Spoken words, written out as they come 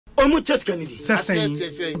Omo chess Kennedy.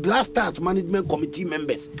 Blackstars management committee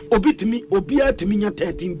members. Obia to me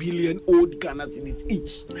 13 billion old Ghana cedis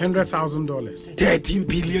each. $100,000. 13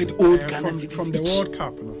 billion old Ghana cedis from the World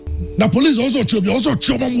Cup. No? Now police also chop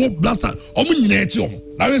blaster. Now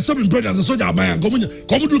we 7 predators and soldier buy and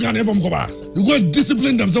come do Ghana from Cobas. You go and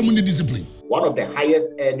discipline them, someone need discipline. One of the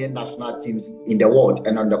highest earning national teams in the world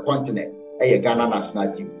and on the continent, a Ghana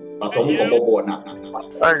national team. But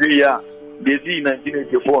yeah. They see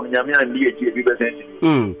 1984, in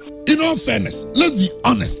all fairness, let's be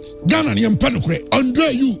honest. Ghana and Panukre,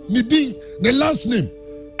 Andre, you, Niding, the last name,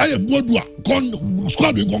 Eii Boadu,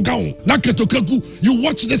 squad with Konkao, Naketokaku, you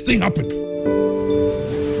watch this thing happen.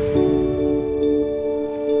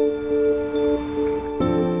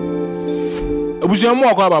 Abusiamu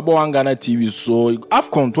akwa babo Ghana TV so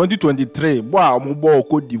AFCON 2023 bo a omo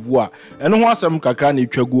Cote d'Ivoire eno ho asem kakra na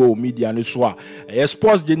etwagu o media ne so a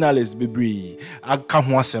sports journalist bebre aka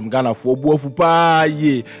ho asem Ghana fo bo afu pa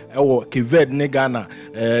ye ewo Keved ne Ghana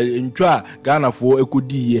ntwa Ghana fo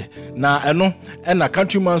ekodi ye na eno na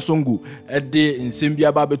countryman Songo de nsem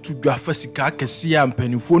bia ba betu dwa fasika kese a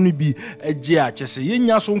mpanifo no bi eje a chese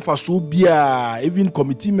yenya so mfaso bia even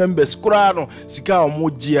committee members kura no sika omo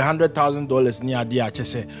je $100,000 ni ade a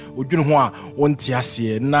chese odwene ho a wonte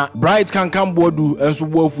ase na bright KanKam Boadu enso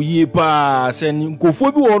boafu ye pa se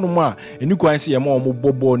nkofo bi wo no ma eni kwan se ye ma omo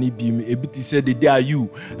bobo ni bi ebiti se the day you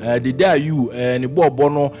ni bobo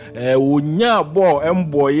no onya bo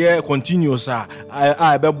emboye continuous a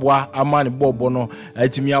beboa ama ni bobo no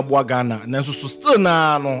atimi aboa Ghana nanso so still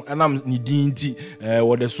na no enam ni dinti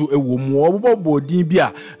wode so ewo mu obobo din bi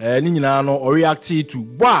a ni nyina no react to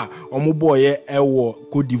bo a omo boye ewo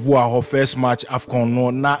Cote d'Ivoire ho first match AFCON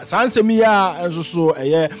no na sansemi ya enso so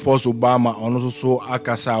Force Obama ono so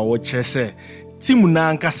akasa wo chese team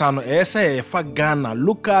na nkasa no say fa Ghana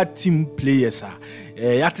local team players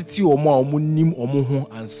yatiti omo nim omo ho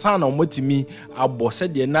ansa na omo timi abo se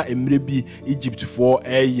de na emre bi Egypt for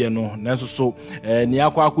no nanso so ni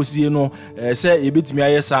akwa akosie no se ebetimi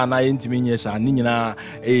ayesa na yentimi nyesa ni nyina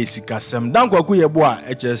sikasem dankwa akoye bo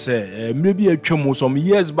a chese emre bi atwam some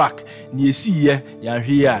years back ni esiye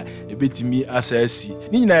yanhwe a ebetimi asasi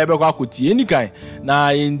ni nyina yebekwa akotie enikan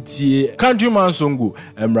na enti countryman Songo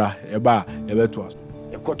emra eba yebeto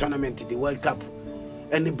a tournament the World Cup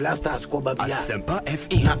and the Blackstars Comm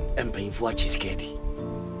na empayinfo a chiskedi.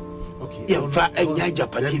 Okay. Yemfa enya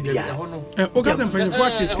Japan bia. Oga se empayinfo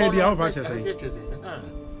a chiskedi a ba chese.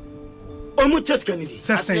 Omo chiskedi.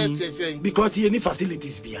 Because he any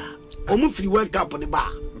facilities bia. Omo free World Cup on the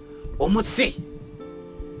bar. Omo say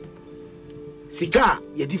sika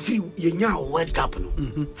ye di free ye nya World Cup no.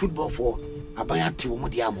 Football for abaya ti omo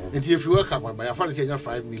dia mo. Nti if you World Cup abaya fa say nya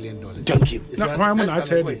 $5 million. Thank you. Na why am na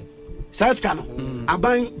chede? Saska no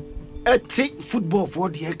aban football for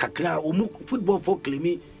the kakra omu football for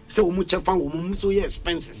claim say omu chefa omu so ye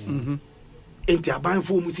expenses enti aban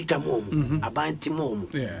for omu sika mo aban ti mo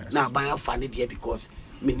na aban afa ne there because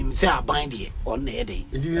minim say aban there on na dey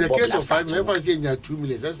in the case of 5 million if say nya 2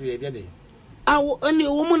 million that's the there awo ani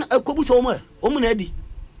omu akobu so omu na di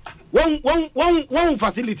one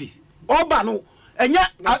facility oba no enya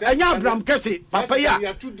Abraham Kese papa ya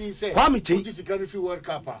Kwame Che this is World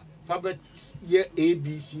Cup Fabe ye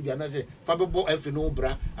ABC the anase Fabe bo F no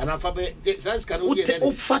bra and Fabe sans can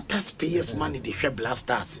o fatas payers money the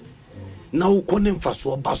Blasters na wo konem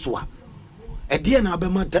faso basoa e de na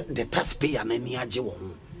abema the taxpayer na ni age wo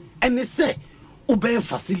ene se obey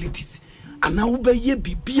facilities ana obey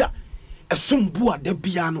bibia esombu ada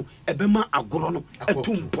bia no ebema agoro no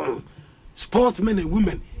etumpon sportsmen and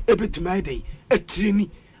women ebetima dey etreni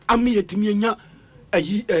ami etimi enya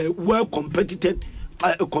well competitive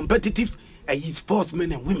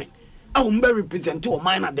sportsmen and women be represent o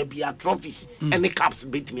mine at the bia trophies and the caps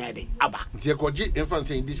beat me ade aba ntia koji infant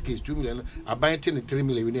in this case 2 million aban 3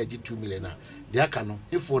 million we na 2 million na they aka no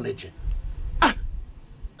ifo na che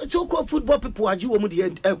so called football people agi wo mu de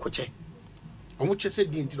ekoche omo che se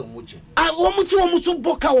di ntino mo che omo so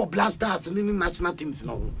boka wo Blasters in national teams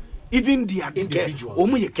no even the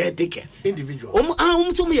individuals ye caretakers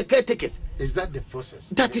individuals so ye caretakers is that the process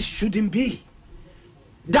that it shouldn't be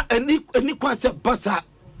that any concept basa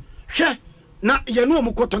she na ye no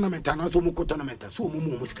omo tournament na so omo tournament so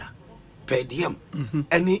omo muska per diem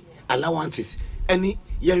any allowances any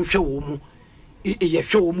ye hwe wo mu ye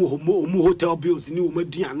hwe wo mu hotel bills ni wo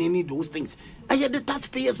maduane ni those things I the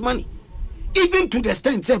taxpayers money even to the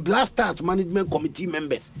extent say Blackstars management committee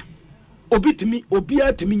members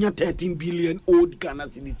obia timi nya 13 billion old Ghana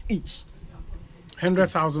cedis each.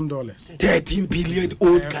 $100,000. 13 billion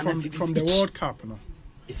old Ghana cedis from the World Cup, no.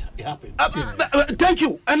 it happened. Thank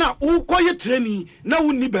you. And now, who call you training? Now,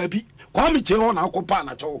 we need baby. Call me Cheo now,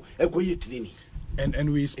 Copana, Cho, call you training.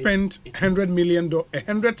 And we spent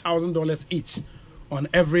 $100,000 each on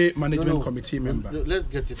every management committee member. Let's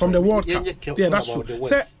get it from the World Cup. Yeah, that's true.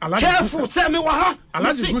 Careful, say me what?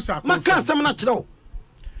 Alaji Gusa. My can't say not know.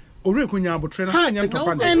 Ore kunya abotire na hanya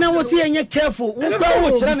ntopande. And I was here careful. We go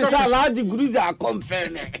to Alaji Gusa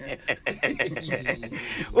confirm.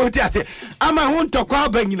 Oh, that's it. I'm a want to call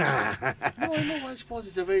Benina. No, sports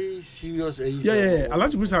is a very serious. Yeah.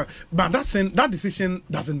 Alaji Gusa, but that decision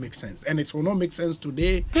doesn't make sense, and it will not make sense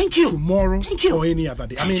today. Thank you. Tomorrow. Thank you. Or any other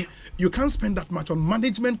day. I mean, you can't spend that much on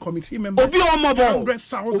management committee members.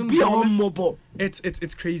 $100,000.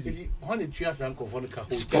 It's crazy.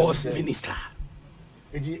 Sports minister.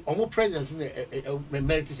 That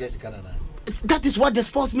is what the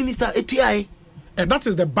sports minister ATI. And that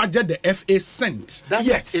is the budget the FA sent.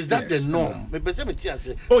 Is that the norm?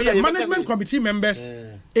 Oh yeah, management committee members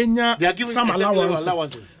they are giving some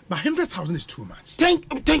allowances. But 100,000 is too much.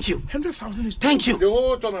 Thank you. 100,000 is too thank you. The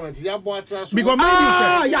whole tournament, because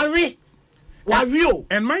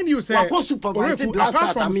and mind you say, apart from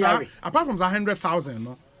that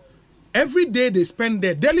 100,000, every day they spend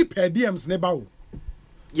their daily per diems nebao.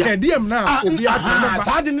 Per diem now.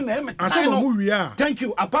 Thank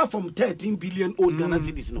you. Apart from 13 billion old Ghana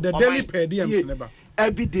cedis, the daily per diems never.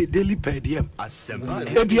 Every day daily per diem.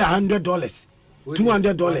 Maybe $100,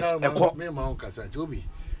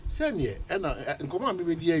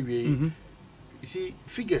 $200 You see,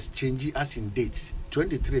 figures change as in dates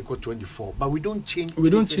 23 or 24, but we don't change. We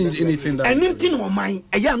don't change anything. Anything on mine,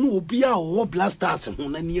 I know Obia or Blastars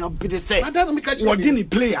and any of the say. What didn't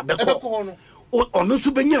play at the or no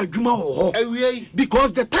Subenya Juma or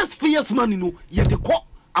because the taxpayers' money, no, yet the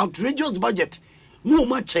outrageous budget, no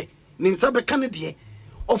much, Ninsabe Canada,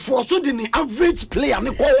 or for so the average player,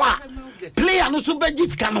 no player, no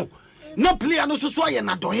subjects cano, no player, no soya,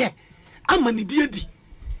 na doye, I'm an idiot.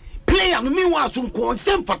 Player no meanwhile some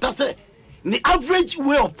consent for say the average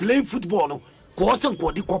way of playing football no consent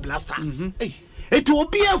ko di ko Blastars it will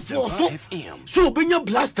be a for so be your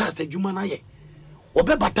Blastars adwuma na ye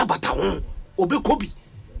obe bata ho obe kobi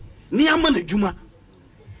ni ama na adwuma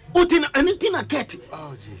otin anything I get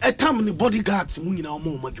a time the bodyguards mu nyina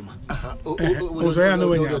omo adwuma so ya no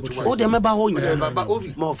when you o de meba ho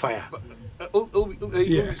nyina more fire.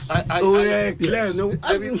 Yes. Clear. No,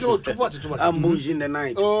 ambush in the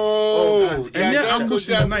night. And yeah, ambush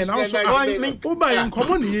in the night. Also, in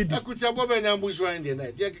common need. I could have an ambush in the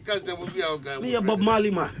night. You can't say me Bob Marley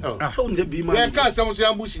man. Sounds a be man. Can't say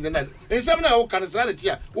ambush in the night. And some now can say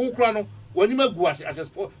here. Ukrano when you go as a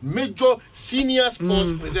sport major senior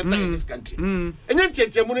sports presenter in this country. And then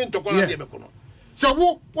take money to call them. So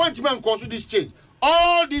who point man cause this change?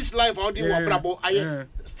 All this life out there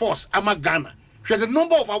sports ama Ghana. The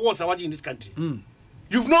number of awards awarded in this country.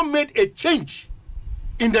 You've not made a change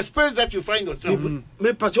in the space that you find yourself. And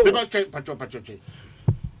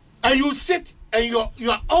you sit and you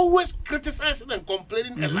are always criticizing and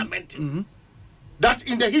complaining and lamenting that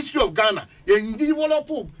in the history of Ghana, you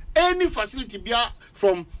develop any facility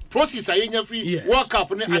from process free World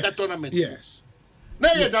Cup and other tournaments. Yes.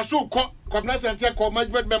 Now that's so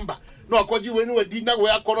management member. No, because you when you did not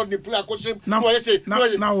wear color the play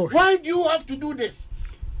why do you have to do this?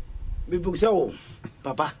 People say, oh,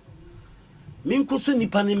 Papa, Minkusu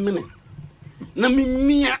Nipani Mene,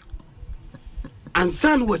 Namimia, and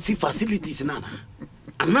son will see facilities nana.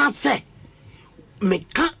 And now say,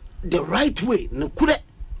 make the right way, no kure.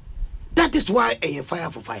 That is why a fire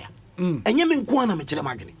for fire. And Yamin Kwana Michele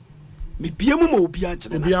Magni. Me Piamu Obiat,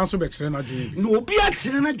 Obianso Bexena, no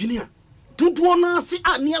Obiat Junior. Tutuona si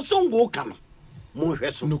Eii Songo kama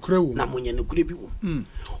mohweso nukrewu na monye nukre bi wo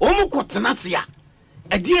omo kwotena sia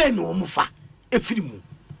ade no omo fa efiri mu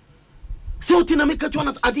so tina make to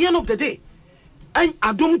at the end of the day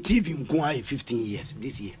Adom TV nko aye 15 years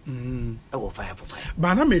this year I will fire for fire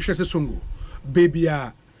ba na me hwese Songo baby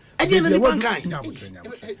a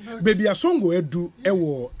baby a Songo edu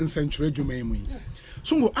ewo nsenture adwuma mu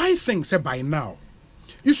Songo I think say by now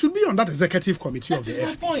you should be on that executive committee of the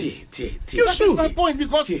FT. You should. That's my point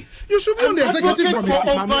because you should be on the executive committee for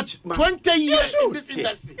over 20 years in this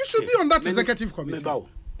industry. You should be on that executive committee.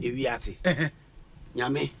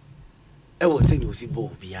 Nyame, I was saying you see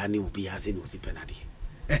Bo Biani will be as in you see penalty.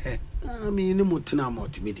 I mean, no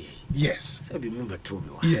multimedia. Yes. Sabi remember to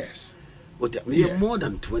me. Yes. What more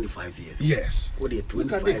than 25 years. Yes. What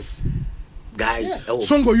 25 guy.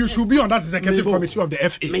 Songo, you should be on that executive committee of the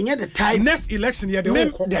FA. Me the type. Next election year, the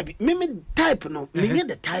whole. Me type no. Me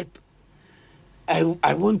the type.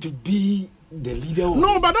 I want to be the leader.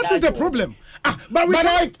 No, but that is the problem. But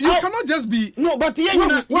you cannot just be no. But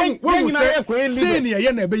when we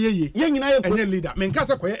say na be ye leader.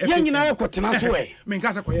 Menkasa koye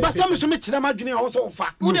but some so much also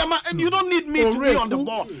fa. You don't need me to be on the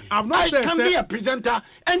board. I can be a presenter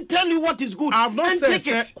and tell you what is good. I've not said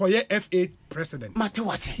koye FA president.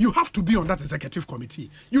 You have to be on that executive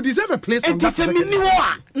committee. You deserve a place on that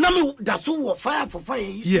fire for fire.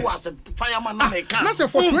 You as a fireman. That's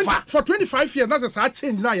for 25 years. That's a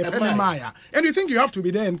change now. And you think you have to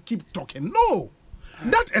be there and keep talking? No,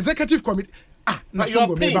 that executive committee. But you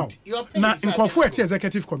are paid. Now, in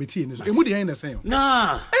executive committee,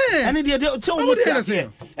 nah.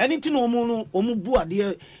 Anything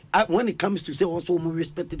when it comes to say also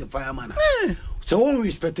respect the fireman. So won't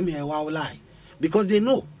respect me, I will lie because they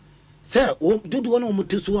know. Sir, don't want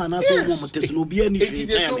to so and also the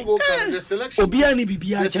selection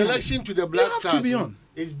to the Blackstars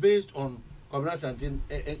is based on governance and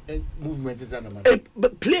movement.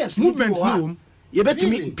 But players movement no. You bet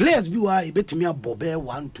me players be why you bet me a bobe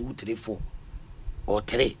 1, 2, 3, 4 or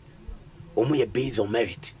 3. Omo based on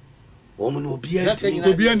merit. Omo no be himself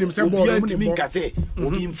say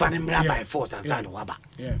obi mfane mra by force and side waba.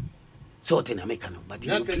 Yeah. So thing American but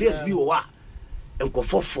the players be wa enko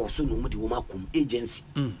for so no the woman come agency.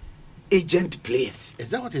 Agent players. Is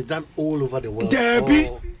that what is done all over the world? There be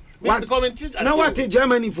what now what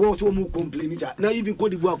Germany for so mu complain is now even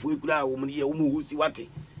Cote d'Ivoire for kura woman here woman see what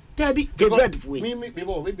there be get for me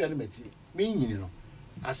you know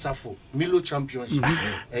Asafo Milo Championship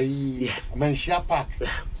Menshia Park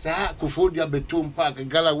sa Kufodia Betum Park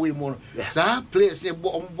Galaway Mono sa place ne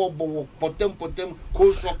potem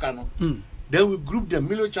cold soccer no then we group the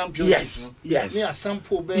Milo Championship yes near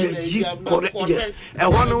sample yes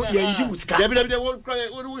and one use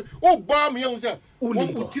oh bomb you say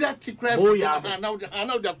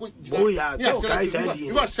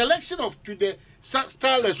now selection of today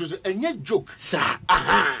starless was a joke sir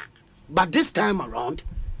but this time around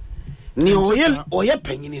ni oye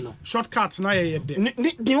penyin no shortcuts na ye de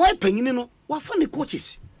ni oye penyin no wa fa ni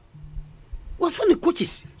coaches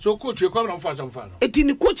so coach you come na mfa no eti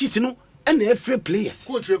ni coaches no and every players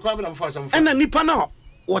coach you come na mfa and nipa na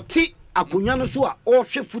oti akonya no so a o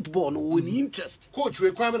hwe football no woni interest coach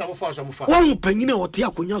you come na mfa won penyin na oti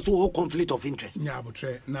akonya so o conflict of interest nya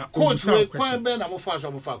abotre na coach you come na mfa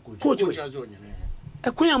coach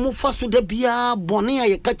akonya mo fa so da bia bone a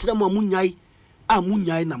ye ka kire mo amunyai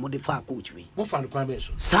amunyai na mo de fa coach we mo fa no kwan be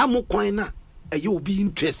so sa mo kwan na aye obi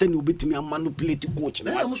interest na obetimi manipulate coach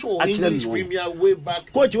na English Premier way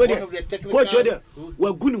back coach we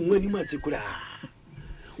wa gunu nwani ma sekura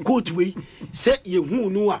coach we say ye hu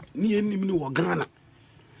no a ni enim ni wo Ghana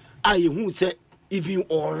a ye hu say even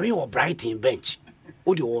Ori or Brighton bench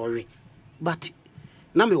o de Ori but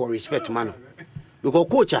na me respect man because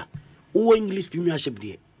coach o English Premiership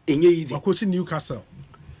there enye easy coach Newcastle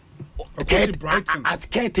Brighton at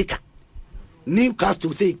caretaker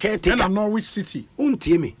Newcastle say caretaker and Norwich City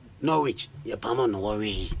untie me Norwich ye pamo no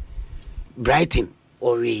worry Brighton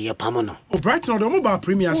or ye pamo no Brighton or the mobile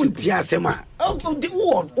Premiership untie asema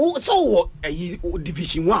so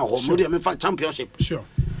division 1 or no dey for championship sure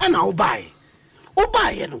and now buy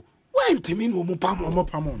no went me no mo pamo no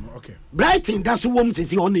okay Brighton that's who won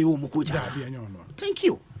say on you mo coach thank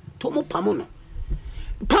you to mo pamo no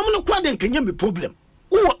kwa den kenya me problem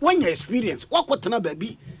when you experience wakotena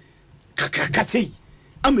baby kakaka sei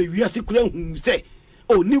ama wiase kura hu say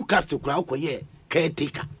oh Newcastle kura akoye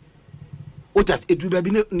caretaker otas edu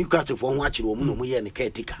baby Newcastle for ho akire omu no mo ye ne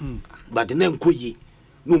caretaker but na nkoye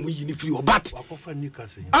no mo yi ni free obat wakofa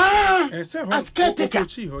Newcastle as caretaker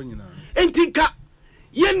entika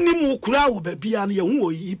yenni mo kura wo baby an ye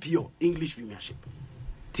hu EPO English Premiership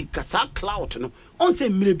tika sa clout no on say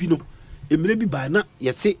mire bi no emire bi ba na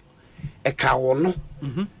ye se e ka wo no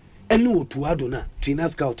enu otuado na trainer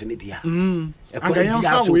scout ne dia agayan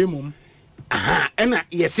fa we mum ena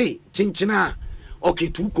yesi chinchina okay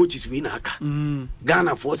two coaches we na aka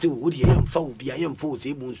Ghana for say wo die yemfa obi yemfa o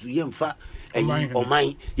say bunsu yemfa ayi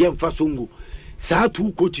oman yemfa songo sa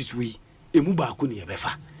two coaches we emu ba ko ne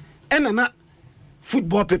yebefa ena na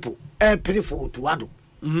football people pray for otuado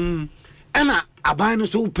ena aban no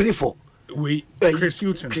so pray for we Chris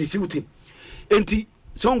Hilton enti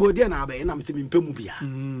songo dia na abai na mse mimpemu bia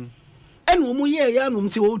ene omo ye ya no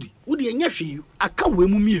mse wodi enya hwe aka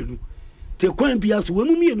wemu mienu te kwan bia so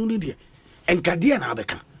wemu mienu ne dia enka dia na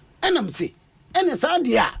abeka ene mse ene sa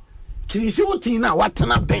dia kirisi utin na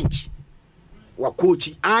watena bench wa coach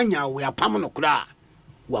anya we apam no kura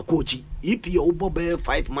wa coach EPO obobe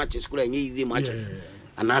 5 matches kura enye easy matches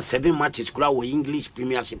and 7 matches kura wo English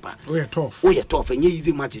Premiership oh yeah tough enye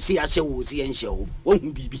easy matches si ahye wo si enhye wo hu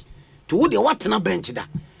bibi to the what na bench da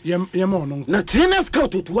na trainer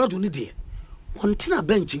scout to what do there one tina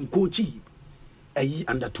bench in coachy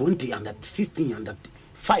under 20 under 16 under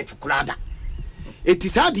 5 krada it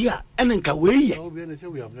is hard here and in Kawaii.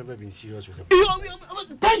 We have never been serious with them.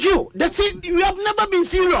 Thank you. That's it. We have never been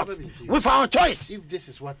serious with our choice. If this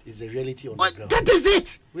is what is the reality on the ground, that is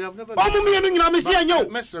it. We have never been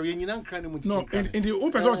no, in the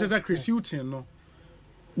open source as a Chris Hutton, no,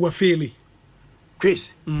 we're failing.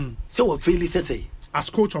 Chris, so we're failing, say, as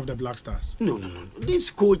coach of the Blackstars. No.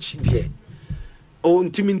 This coach there.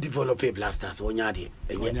 On team develop a Blasters on yadi.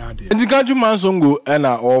 Ndi kanju Songo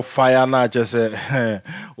ena o fire na chese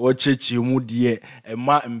o chechi mu die e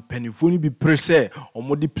ma mpanifo ni bi prese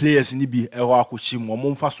omo di players ni bi eho akochi mu omo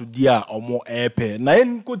mfa so dia omo epe na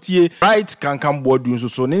en kotie right KanKam Boadu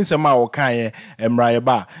so ne nsema o kan ye emra ye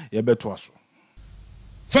ba ye beto aso.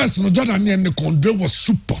 First no Jordan ne Condre was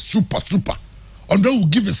super. Andre will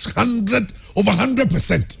give us over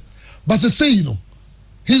 100%. But they say, you know,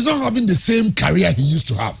 he's not having the same career he used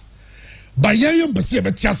to have. But yeah, you say,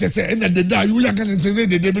 and the day you are going to say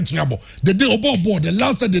the day between the day above board, the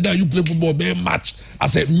last time the day you play football, be match. I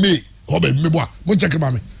said, me,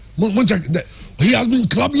 he has been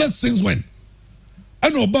clubless since when?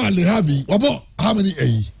 And Obali Havi, about how many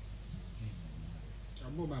Eii?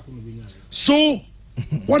 So,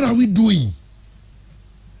 what are we doing?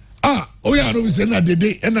 Oh yeah, we say na the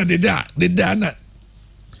day,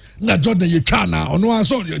 na Jordan you can now. No, I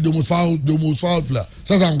saw the most foul player.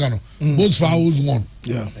 Says I'm gonna both fouls won.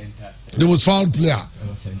 Yeah, the most foul player.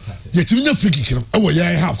 Yet you never free kick him. Oh yeah,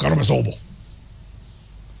 I have Karama Sobo.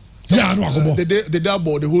 Yeah, I know. The day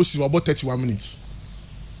about the whole season about 31 minutes.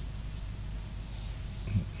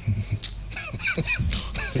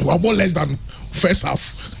 About less than first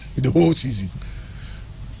half in the whole season.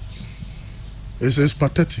 It's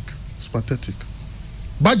pathetic. It's pathetic.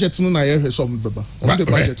 Budget no na here some baba. The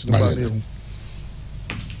budget no ba there.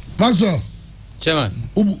 Maxwell. Chairman.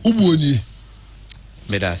 Ubu oni.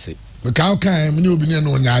 Me da say. Me ka kan me ni obi ne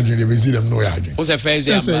no nya adwen dey see them no ya adwen. Who say first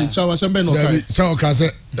day aba. Chawa sembe no kai. So ka say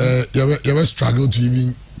you will struggle to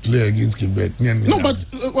even play against Kivet. No, but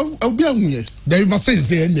obi ahun here. They must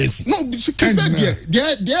say NS. No, Kivet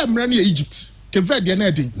there they am Egypt. Kivet there na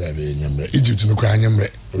din. Egypt no kwa nyamre.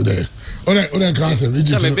 Ode class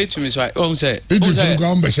Egypt. Me bet me so I say. Egypt no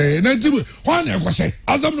kwa mbe say. Na tibu wan e kwa say.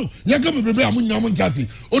 Azam no ye ka bebrebe amunya mo ntasi.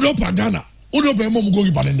 Ode pa Ghana. Ode pa mo go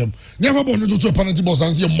gipa dem. Never born no to penalty box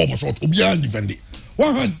and say mob shot. Obi an defend.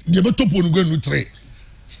 One hand dey be top on go no three.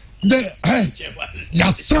 The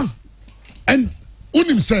yasam and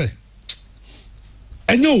unim say.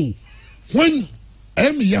 And you when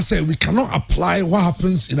say we cannot apply what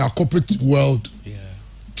happens in our corporate world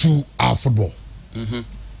to our football.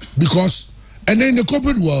 Because and then in the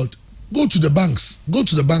corporate world, go to the banks, go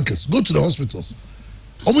to the bankers, go to the hospitals.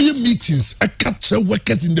 All your meetings, I catch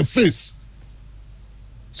workers in the face.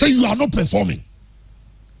 Say you are not performing.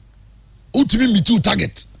 Ultimately, me too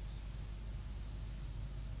target.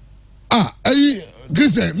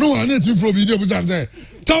 Grace, no, I need to from video.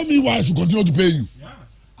 Tell me why I should continue to pay you.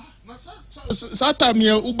 Saturday,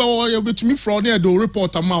 Uber to me from there, the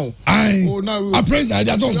report amount. I praise I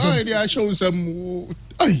don't know. I show some.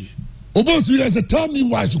 I said, tell me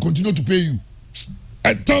why I should continue to pay you.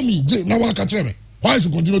 And tell me, now I can tell me why I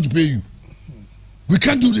should continue to pay you. We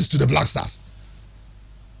can't do this to the Blackstars.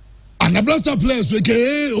 And the Blackstar players, we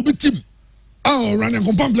can obi team. Run and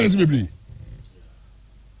compound players, maybe.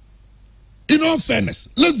 In all fairness,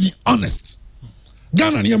 let's be honest.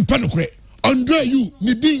 Ghana ni mpanokre. Andre you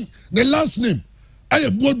ni the last name. Eii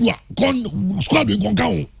Boadu squad in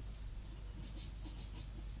KanKam.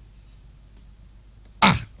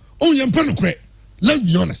 Oh, you mpanokre. Let's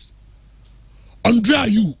be honest. Andre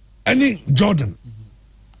you any Jordan.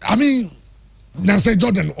 I mean, now say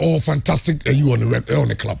Jordan or fantastic you on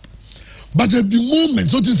the club. But there be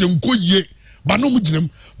moments so things ye, but no mujinem,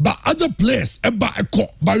 but other players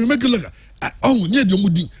but you make it look near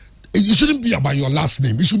the it shouldn't be about your last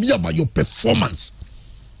name. It should be about your performance.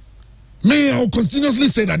 May I continuously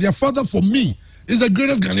say that their father for me is the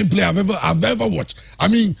greatest Ghanaian player I've ever watched. I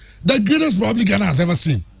mean, the greatest probably Ghana has ever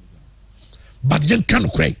seen. But you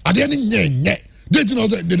can't cry. At the end, they didn't know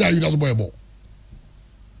that they died as a boy.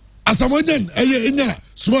 As someone then,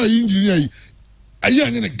 small engineer, I'm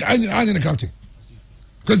the captain.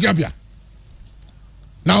 Because you're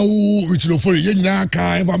now, which no for you,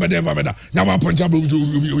 can't never punch up and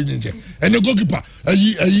the goalkeeper,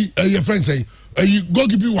 your friend say,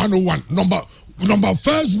 goalkeeping 101, number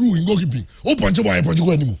first rule in goalkeeping, punch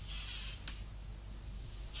go anymore.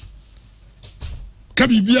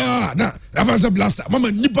 Kabibia, na, Avanza Blaster,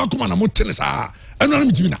 Mama Nipa Kumana Motelis, and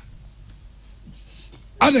I'm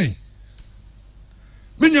Ade.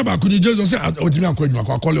 Menya ba kuni Jesus say otimi akwadwa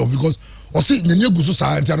kwa call of because o say nanye guso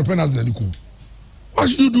sa anti anopenas na niku. Why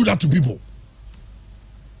should you do that to people?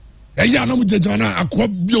 Eya na mu jejana akwa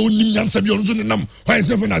bi onim nyansa bi onzo ne nam why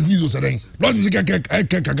seven azizo say Lord is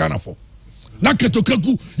ke Ghana for. Na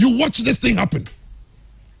ketokaku you watch this thing happen.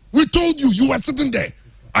 We told you were sitting there.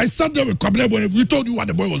 I sat there with Kwabena Boy. We told you what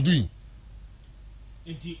the boy was doing.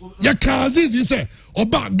 Ya kazizi he say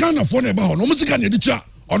oba Ghana for na ba ho no musika na edicha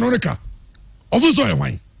onoreka. Officer e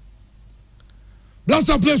hwan.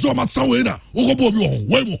 Blaster place o ma sanwe na ogobo obi ho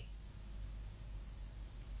we mo.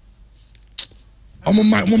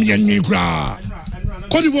 Mom yenni kra.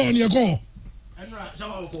 Cote d'Ivoire ni e go.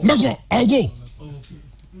 Mako, I'll go.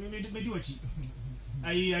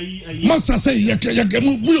 Massa say you be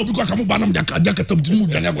come banam jaka tam timu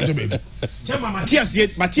dania go to baby.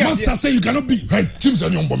 Matthias Massa say you cannot be right teams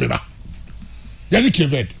on your bomba. Yani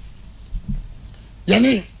Keved.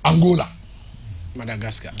 Yani Angola.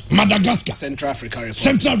 Madagascar. Central Africa.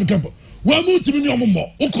 We move to me omo.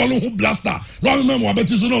 O call who blaster. No remember what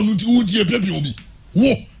betis no nti pepi obi.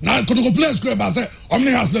 Wo na kotoko players square ba say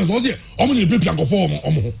omni has players o say omni pepi an go for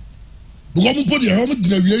omo. Because omo podi e omo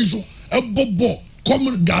dina wi so e bobo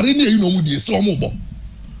come gari ni e no mu di so omo bo.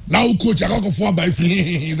 Now coach akako for by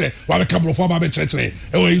free there. Wa be kabro for ba be church e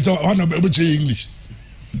we so on be che English.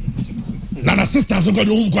 Na assistants go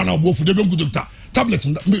do home kwa na obo fu de be doctor. Tablet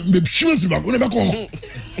me shiwesi back we be ko.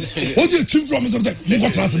 What do you achieve from something?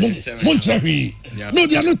 No,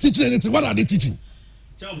 they are not teaching anything. What are they teaching?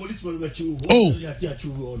 Oh,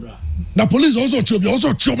 now police also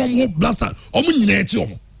blaster.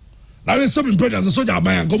 Now there's some brothers and soldier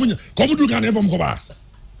man come do can ever come back.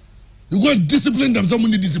 You go and discipline them.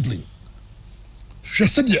 Someone need discipline. She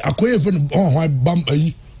said, "I go even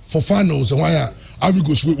for finals and why I will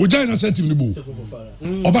go. We just said to me,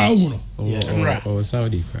 about oh,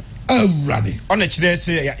 Saudi. Ready. On a chile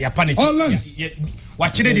say ya panic.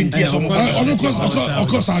 What you didn't tears of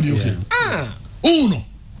course, okay.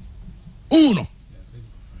 Uno.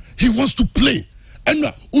 He wants to play. And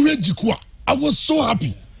I was so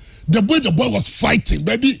happy. The way the boy was fighting,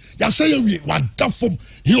 baby.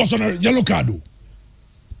 He was on a yellow card.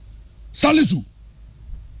 Salisu.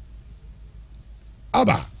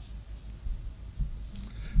 Aba.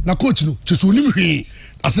 Na coach no, chesunim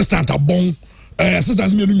assistant abon.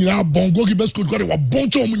 Assistant me nyina bon goalkeeper coach ko wa bon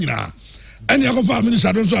cho mu nyina any go for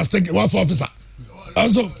minister don so as take wa for officer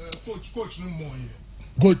also coach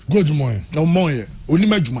no moye no moye oni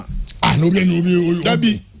madjuma no bi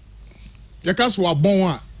dabi ya kaso wa bon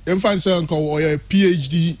a emfa say nko o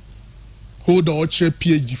PhD holder or chair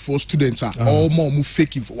PhD for students all more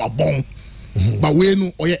fake for wa bon but we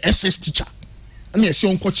no o SS teacher and yes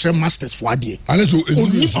you coach masters for ade unless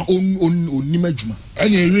oni madjuma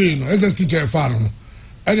any no SS teacher fa no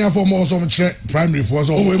any for more some primary for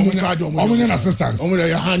so we mun assistants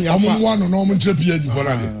one no mun PhD for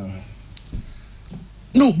that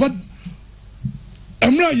no but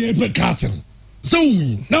emra ye be carton so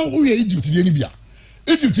now we Egypt dey ni bia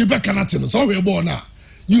Egypt be canatin so we born na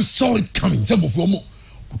you saw it coming say before mo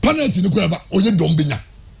penalty ni ko ba oye dom benya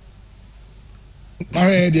by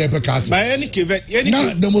any Kevet,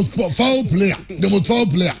 the most foul player.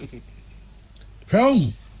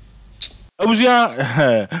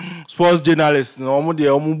 Abusia sports journalist no omo de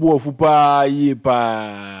omo bu ofupa yi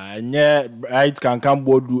pa nye right KanKam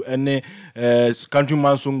Boadu ene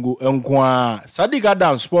countryman Songo enko Sadiq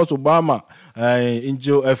Adam sports Obama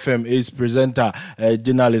Angel FM is presenter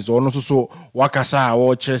journalist ono so wakasa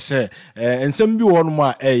wo chese ensem bi wonu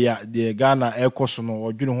ma eya de Ghana ekoso no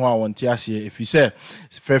odwene ho a wonte ase efise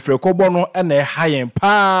frefre kobo no ene hayen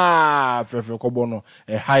pa frefre kobo no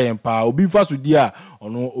hayen pa obi fa so di a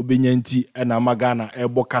ono obenyanti ena magana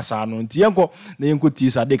ebo kasa no nti yenko na yenko ti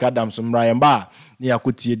Sadiq Adam so mra yemba na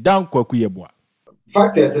yakotie dan kwaku yeboa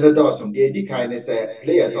factors in the dozen the DKY say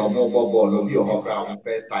players or mobile ball no be on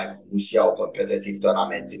first time we share competitive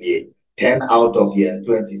tournament in 10 out of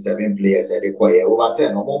 27 players require over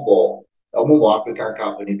 10 mobile African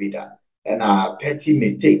company be that and petty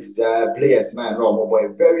mistakes players man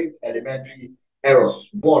mobile very elementary errors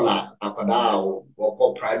baller akada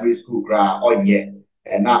or primary school gra onye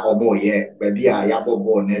and now omo baby yabo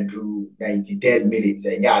ball na drew 93 minutes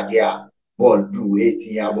and yeah ball drew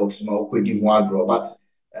 18 yard box no kwedi one draw but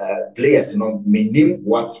players no meaning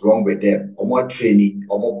what's wrong with them or more training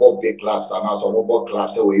or more big clubs and also more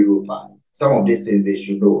clubs away Europa. Some of these things they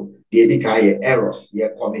should know. The DKY errors, you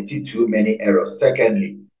committed too many errors.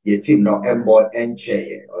 Secondly, your team no embol and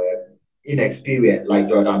chair inexperience like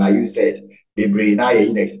Jordan you said they bring now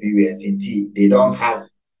inexperience in team. They don't have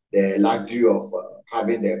the luxury of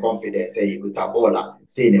having the confidence, say, Gutabola,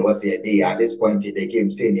 saying it was a day at this point in the game,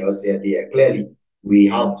 saying it was a day. Clearly, we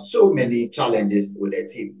have so many challenges with the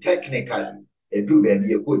team. Technically, a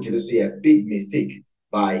coach will say a big mistake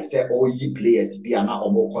by say all ye players be now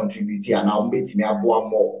or more contributing and now make me up one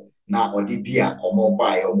more now or the beer or more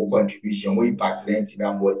buy or more contribution, we impact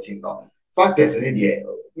the more team now. Factors in there.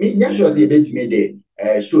 Me, not sure they bet me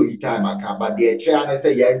the show you time I can, but they try and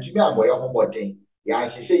say, yeah, Jimmy, I'm going more thing. Yeah,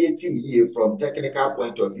 she say your team here from technical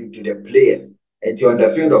point of view to the players. And on the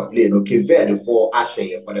field of play, okay, very for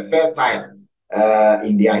Ashe for the first time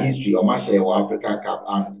in their history of Ashe or African Cup,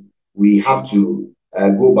 and we have to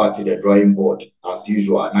go back to the drawing board as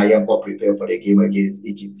usual. Now you're prepare for the game against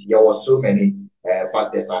Egypt. There was so many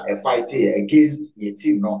factors a fight against your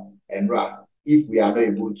team, no, and if we are not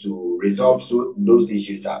able to resolve those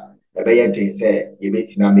issues, you say you make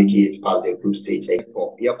it past the group stage.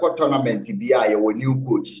 Your tournament your new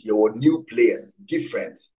coach, your new players,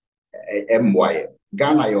 different. MY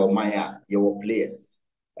Ghana, your Maya, your players.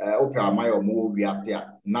 Open my more we are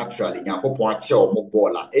there naturally. Yakopo ache or more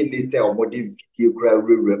baller. Any say or more you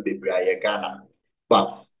Ghana,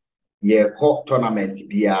 but ye tournament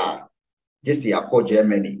just here call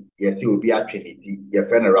Germany. Yes, it will be a Trinity. Your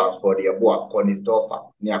friend around for the boy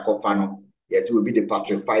Konisdorfer near Kofano. Yes, it will be the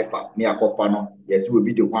Patrick Pfeiffer near Kofano. Yes, it will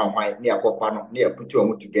be the one white near Kofano near put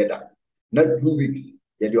you together. Not 2 weeks.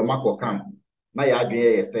 Your Marco come. Now you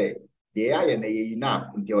agree, say they are enough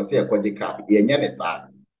until you say a quadric cup. Yenesa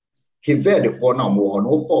Kived for now more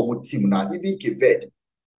no form team now, even Kived.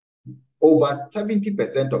 Over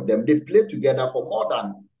 70% of them they played together for more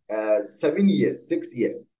than 7 years, 6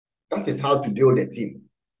 years. That is how to build a team.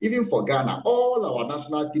 Even for Ghana, all our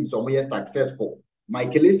national teams are more successful.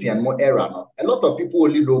 Michael Essien more era now. A lot of people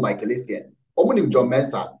only know Michael Essien. Omonim John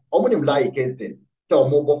Mensah, Omonim Lai Kingston, tell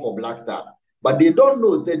mobile for Blackstars. But they don't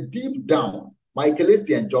know, say deep down, Michael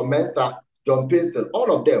Essien, John Mensah, John Pistol, all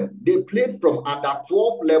of them, they played from under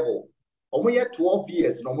 12 level. Almost 12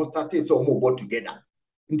 years, and almost started so more together.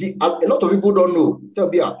 A lot of people don't know. So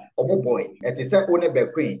be a boy. It is a one be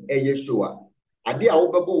queen, a yeshua. Ade a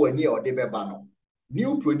wobebo wani or de beba no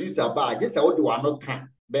new producer ba just a do not can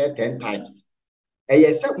be 10 times e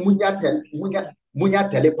say munya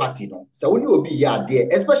telepathy no so when obi ya there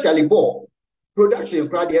especially ball production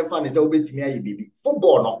crowd e fan is obetimi ayi bibi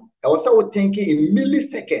football no e was say thinking in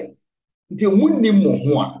milliseconds nti munni mo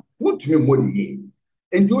ho a mutumi mo ye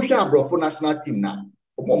nti wo hwa abrofo national team na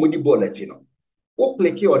omo di ball achi no o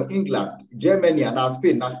play on England, Germany and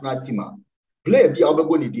Spain national team. Play be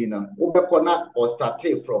obeboni dina obekona or start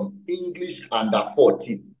from English under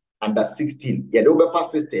 14, under 16. Yeah, the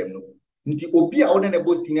obefa system no. Nti obi a won na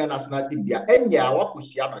bo senior national team bia enya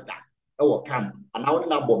awakohia no da e wo camp and I won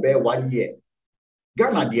na bobe 1 year.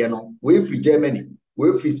 Ghana de no, we free Germany,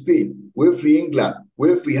 we free Spain, we free England,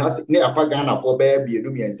 we free has na afa Ghana for be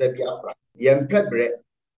bienu miensa bi afra. Ye mpebre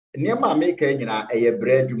niam make nyina eye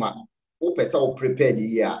bre adwuma. O pesa o prepare the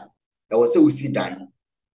year. I was say we see dan.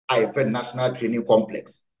 I friend National Training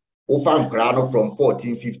Complex. O fan krano from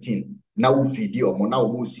 14, 15. Now we feed you mo now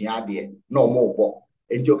mo sua de no mo bo.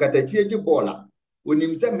 Enti o katachiege bola.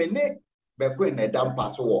 Onim se mene bekwen na dam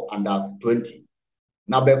pass wo under 20.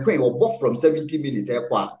 Na bekwen wo bo from 70 minutes e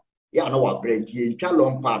kwa. Ya na wa brand ye ntwa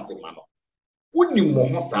long pass ma no. Onim mo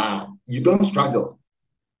ho saa, you don't struggle.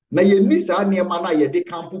 Na ye ni saa ne ma na ye de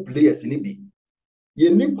camp players ni bi. Ye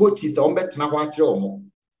ni coaches on betna ho akere omo.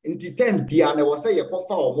 Inti 10 bia na was say ye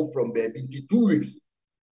kofa omo from baby into 2 weeks.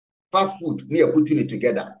 Fast food near putting it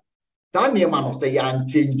together. That near man say ya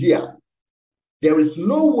change here. There is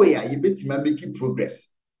no way you betima making progress.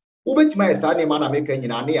 Ubetima is any man making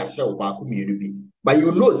in a shell back community. But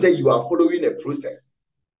you know say you are following a process.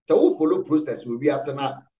 So who follow process will be as an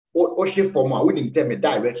ocean for my winning them a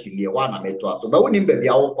direction near one I to us. But when him baby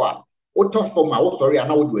our talk for my sorry and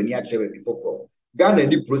I would do any actually before. Ghana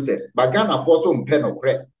any process, but Ghana for some pen or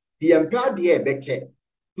crack. The empire the air back check.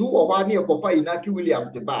 2 or 1 year for Inaki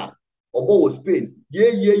Williams the bar. Or Bo Spain,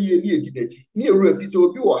 near near refuse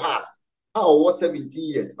will be or has. I was 17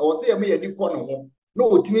 years. I was say, I may any corner.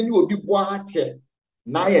 No, to me, you will be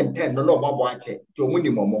 9 and 10, no more watch to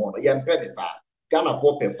minimum more. Young pennies are Ghana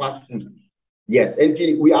for pay fast food. Yes,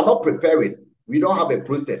 until we are not preparing, we don't have a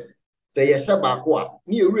process. Say, Yashabakwa,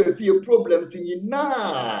 near refuse problems in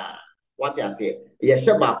na. What I say,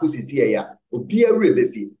 Yashabakus is here, be a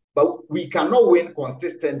rebefi, but we cannot win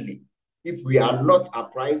consistently if we are not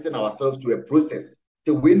apprising ourselves to a process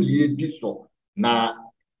to win ye digital. Now,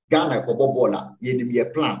 Ghana Kobobola, ye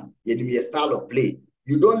plan, ye style of play.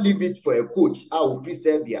 You don't leave it for a coach, free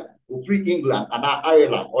Serbia, or free England, and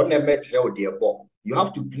Ireland, or never tell their ball. You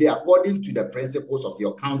have to play according to the principles of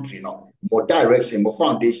your country now. More direction, more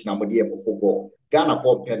foundation, more football. Ghana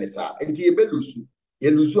for penisa. And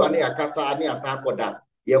you lose ane akasa ane asakoda.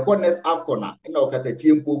 Your corners half corner. And now kata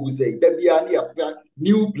team ko say there be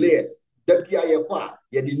new players. There be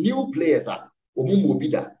the new players are omumu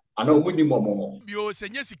bida. Ana omuni momo. Bio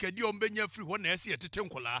senye sikedi ombenya free ho na ese yetete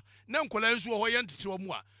nkola. Na nkola nso ho ye ntete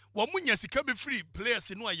omu a. Wo munya sika be free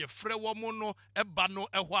players no aye frɛ wo mo no eba no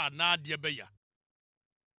ɛhɔ a na de beya.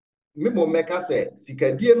 Memo meka se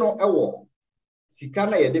sikadie no ɛwɔ sika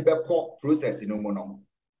na ye de bɛkɔ process no mu no.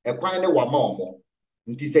 Ekwan ne wama omo.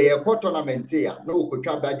 Nti se ye kɔ tournament here no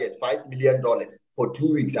okotwa budget $5 million for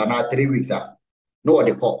 2 weeks and 3 weeks no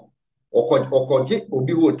de kɔ. Okoje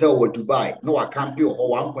obi hotel wo Dubai no akampi ho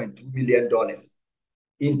 $1.2 million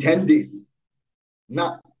in 10 days.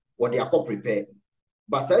 Na what they are prepare.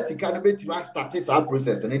 But say sika no betima start this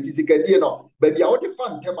process and nti sikadie no baby a wo de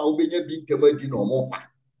fan tema wo benya bi tema di no mo fa.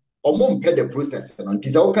 Omo mpe the process no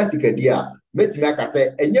nti say wo ka sikadie a metimi aka say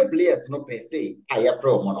enye players no per se aye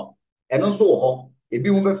fra omo no. Eno so ho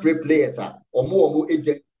ebi mo be free players a omo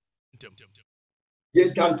agent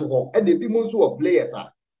yen kan to ho and ebi mo so players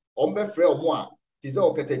a ombe frɛ omo a ti sɛ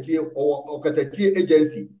okatachie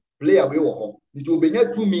agency player we wo ho nti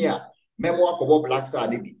obenya tumi a memo akobo Blackstars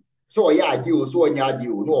ne bi so ya ade o so onya ade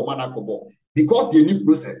o no o mana akobo because the new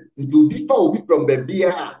process nti obi fa obi from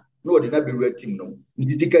babia no de na be real team no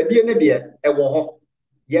nti tikadie ne de e wo ho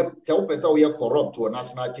yem sɛ wo pɛ sɛ wo ye corrupt to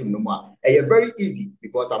national team no ma e very easy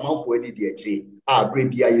because amanfo ani de akire a bre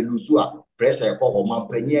bia ye lusu a pressure e ko ho man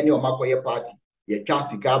panyi ne o makoye party ye twa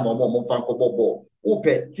sika mo fa nkobo ball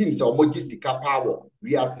Ope teams or Mojisika power,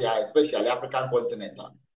 we are especially African continent.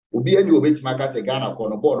 Obi any obetimaka se Ghana for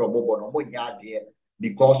no board or bobo no dear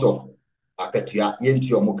because of Akatia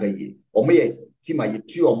Yenti or Mokaye. Omoye Tima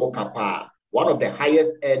Yeti or Mokapa, one of the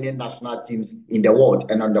highest earning national teams in the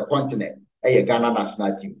world and on the continent, a Ghana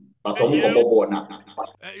national team. But Omo na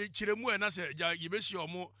Chiremu and I say Yibesi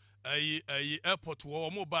Omo a airport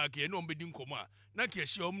or more bag and no bedin coma. Naki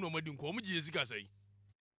she no medin comu Jessica say.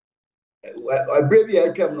 A brave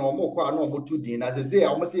year came no more no 2 din as I say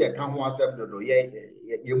almost say I can't want to do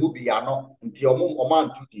ye mu bi ano nti o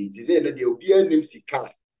man 2 din say no de obi anim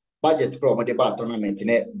sika budget from the bar tournament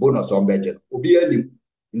ne bonus on budget obi anim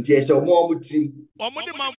nti e se o mo trim o mo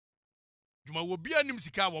de ma juma obi anim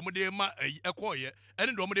sika o mo de ma ekoye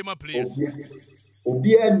ene de o mo de ma players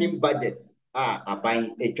obi anim budget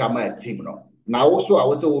aban etwama team no na wo so a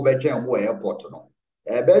wo se wo be twen wo airport no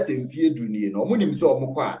best in fear dunie no munim so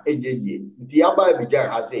omukọ a enye nti aba abija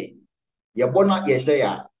ha say ye bona ye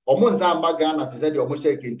share omo nza maga na tese de omo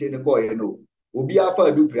share kente ne ko ye no obi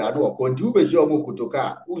afa dupra no ko nti ubeji omo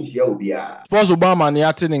kutoka unhia obi a Sports Obama ne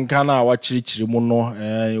ate ne nka na wa chirichiri mu no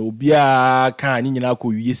obi a kan ani nyina ko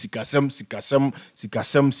wie sikasem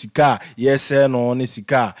sika yese no ne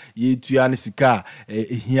sika ye tua ne sika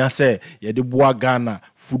ehia se ye de boa Ghana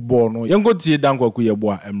football no yengo tie dankwaku ye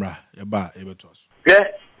boa emra ye ba ye beto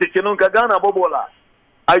Tikinunga Ghana Bobola.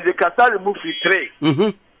 Isaac Kasari move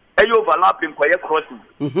 3. Ayo overlapping kwa crossing.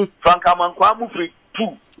 Frankaman kwa move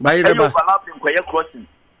 2. Ayo overlapping kwa crossing.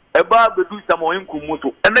 Eba bedu samoyin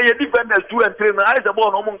kumuto. And then you defenders 2 and 3 na aisa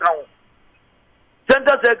ball no munga.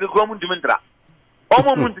 Center say kwa mundimintra.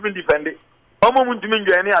 Omo mundimin defend. Omo mundimin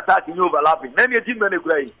jo any attack in overlapping. Then you team na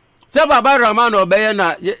kura. Se Baba Rahman obeye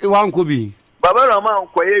na wanko bi. Baba Rahman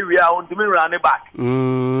kwa ye wi a mundimin run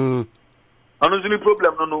back. Another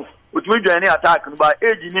problem no. Which will join any attack by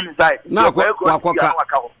age in inside. Now,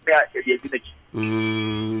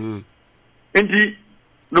 Indeed,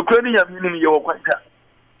 no cleaning of meaning your quanta.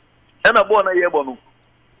 And a born a yebono.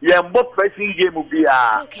 Ye both pressing game will be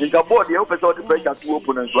a board the opposite of the pressure to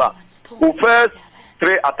open as well. Who first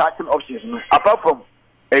 3 attacking options apart from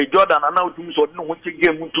a Jordan and now to so no which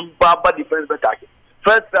game to Baba defense attack.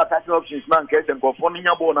 First attacking options man case and go for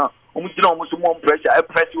Nina Bona, almost more pressure, I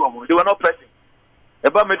press you. They were not pressing.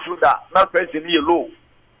 Eba me through that, not pressing here low.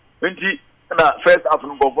 20 na first half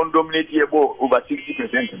no go dominate here over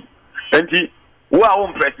 60%. 20 wa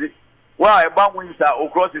won press it. Wa eba wins are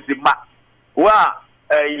across the map. Wa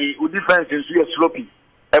defense is so sloppy.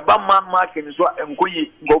 Eba man marking so enkoyi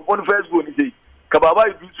go on first goal ni say. Kababa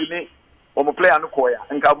you do to me o mo player no koya.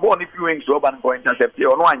 Nka ball ni few wings so ba no intercept e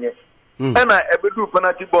ono anye. Na ebedu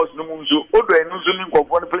penalty box no mu nso odo enu nso ni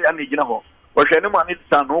nkofo no player na gina ho. Or any man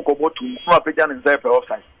it's no kobotu no apejan inside the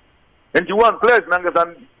offside. And you want players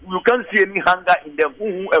nangasan you can't see any hunger in them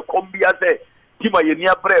who a combia say Tima ye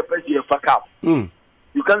near prayer press your fuck up. You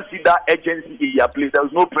can't see that agency in your place. There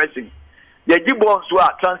was no pressing. The Gibbons were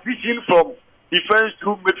transition from defense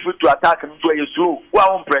to midfield to attack and to a slow.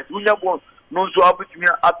 One press. We have one no so up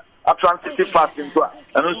a transitive fast into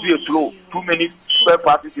and also you slow too many spare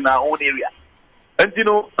parts in our own area. And you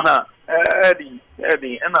know, Eddie, and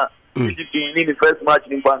in the first match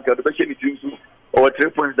in Bank, the best team or 3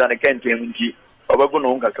 points than a can't change. Or we're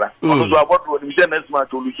going to class. Also, about what we next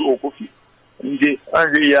match will do coffee. In the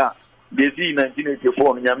area, they see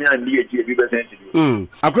 1984, Yamia and DHA.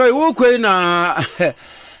 I cry, okay, now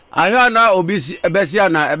I had now obese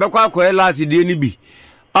Bessiana, a Becqua last DNB.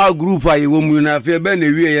 Our group, I woman, I fear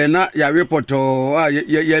Benny, and not your report or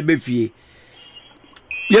your beefy.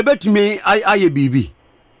 You bet me, I a BB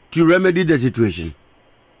to remedy the situation.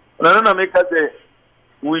 No, make us say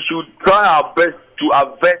we should try our best to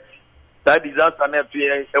avert that disaster in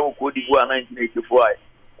Cote d'Ivoire 1984.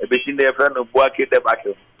 A bit in their friend of Boake de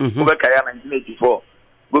Bakel, Ubekaya 1984.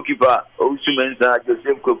 Bookkeeper, Osumenza,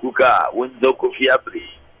 Joseph Kokuka, Winzo Kofi Abri,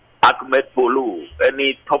 Ahmed Polo,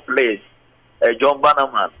 any top players, John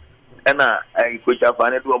Bannerman, and Coach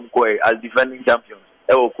Afanet Wamkoi as defending champions.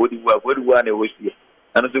 Cote d'Ivoire, and was here.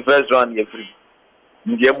 And it's the first round, you're free.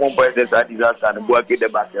 The Mumbai says that disaster and Boake de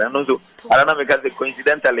Bakel. And also, I don't know because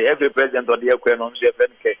coincidentally, every president of the Equan on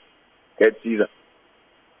CFNK season.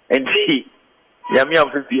 And see, Yami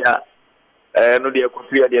of 50 years, no, they are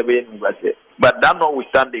considered their being, but that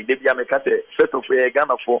notwithstanding, they be a mecate, first of all,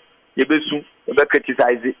 Ghana for Yebesu, the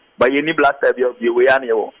criticize it by any blaster of the way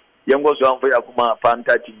annual. Young was one for Yakuma,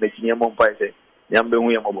 fantastic, making your Mumbai, Yambe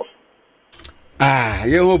William. Ah,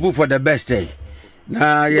 you hope for the best day.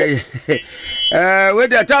 Nah, yeah. With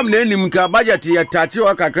the time, name budget, ya touch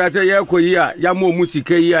or cacrata, ya Yamo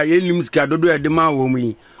Musika, Yenimuska, do a demand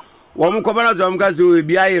me. One commander of Gazu will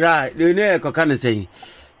be right, the near Cocana saying.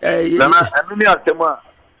 I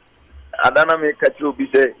don't make a true be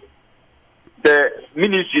say the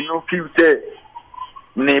ministry no feel say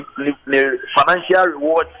the financial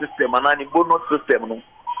reward system and any bonus system no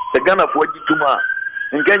the Ghana for Jituma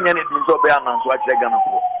in Kenya it means obey and watch the Ghana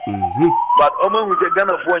for but Oman with the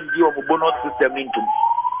Ghana for and give bonus system into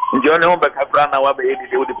in the only home back now I be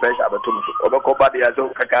the pressure but to Obakobadi as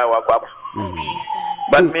Kakawa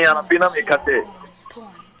but me and Pina make say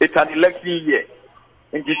it's an election year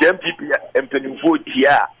in the MPP and 24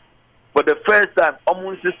 year. For the first time,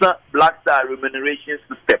 almost a Blackstar remuneration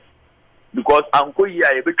system. Because Uncle Ya,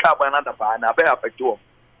 a big cap another pan, I bear affect you.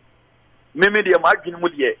 Maybe the margin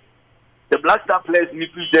would ye. The Blackstar players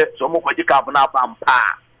need to say some of the cap and up and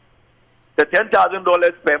pa. The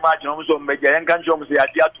 $10,000 per match, also make a young country say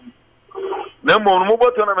at Yatu. No more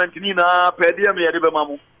mobile tournament in per diem,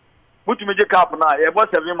 Yadibamu. Put me the cap now, I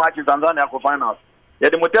bought 7 matches and then I could find out.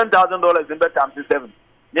 Yet the $10,000 in better times 7.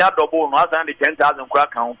 Near double, no, I the 10,000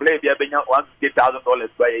 crack and play the $150,000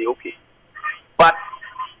 by okay. But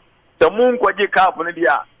the moon quadri cap on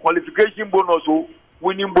the qualification bonus,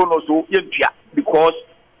 winning bonus, because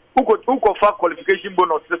who could for qualification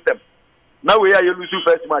bonus system? Now we are losing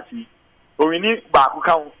first match. So we need back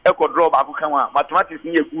account, echo draw back account, mathematics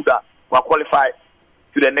near good or qualify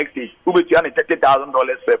to the next stage. Who will earn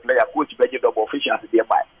 $30,000 per player, coach budget of officials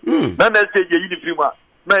thereby. Then let's say you uniform.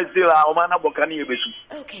 The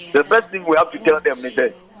best thing we have to tell them is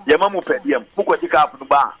that Yamamu per diem, who could take up the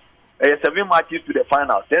bar, 7 matches to the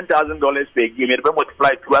final, $10,000 per game, and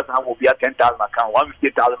multiply 2 as will be a 10,000 account,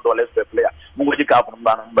 $150,000 per player, who would take up the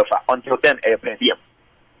bar until then a per diem.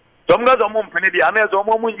 Some guys are more penny, and there's a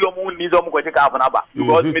moment your moon needs to take up an abba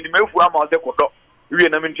because with the Mefu Amount of Koto, we are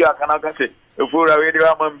named Jack say, if we're a radio,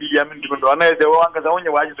 I'm be a minute, and there's the one because I only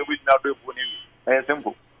watch the week now do for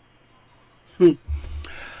simple.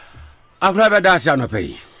 I've never done so.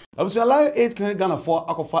 Pay. I was allowed 8 Ghana for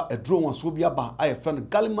Akofa a drone was will be about I friend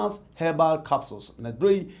Gallimas herbal capsules and a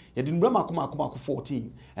dray you didn't remember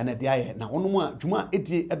 14 and a dia now on one Juma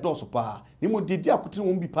 80 a dosopa. Nimo did Yakutin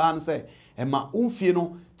won't be pan say and my own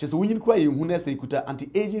fieno just winning cry who say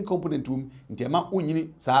anti-aging component room into my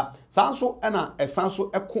own sa Sanso Anna a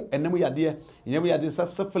Sanso echo and then we are dear and we are this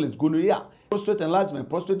syphilis gonorrhea. Prostate enlargement,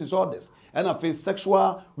 prostate disorders, and a face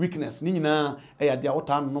sexual weakness. Nina, a dia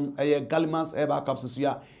otanum, a Gallimas, eba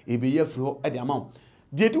capsusia, a be ye fro at the amount.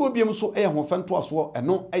 The two will be so a hofan to us war, and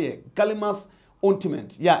no a Gallimas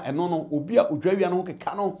ointment. Ya, and no, Ubia Udrevian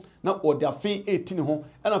cano, now or their fee 18 home,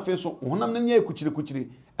 and a face so one kuchiri,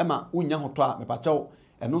 Emma Unya Hota, me pacho,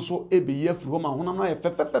 and also a be ye fro, Honama,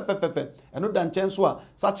 fefe, and no dan chancellor,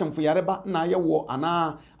 such and for Yareba, Naya war,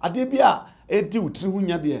 Anna, Adibia. E di utri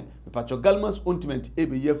hunya de pacho Gallimas ointment e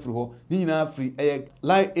be ye free ho ni nyina free e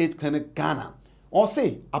Live 8 Clinic Ghana o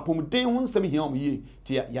say apomden hu nsem hia om ye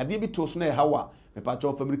ti yade bi to so na e hawa me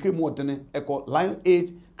pacho family mu odene e ko Live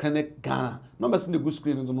 8 Clinic Ghana numbers in the good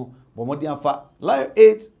screen no bo modi afa Live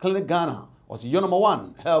 8 Clinic Ghana was your number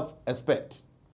 1 health expert.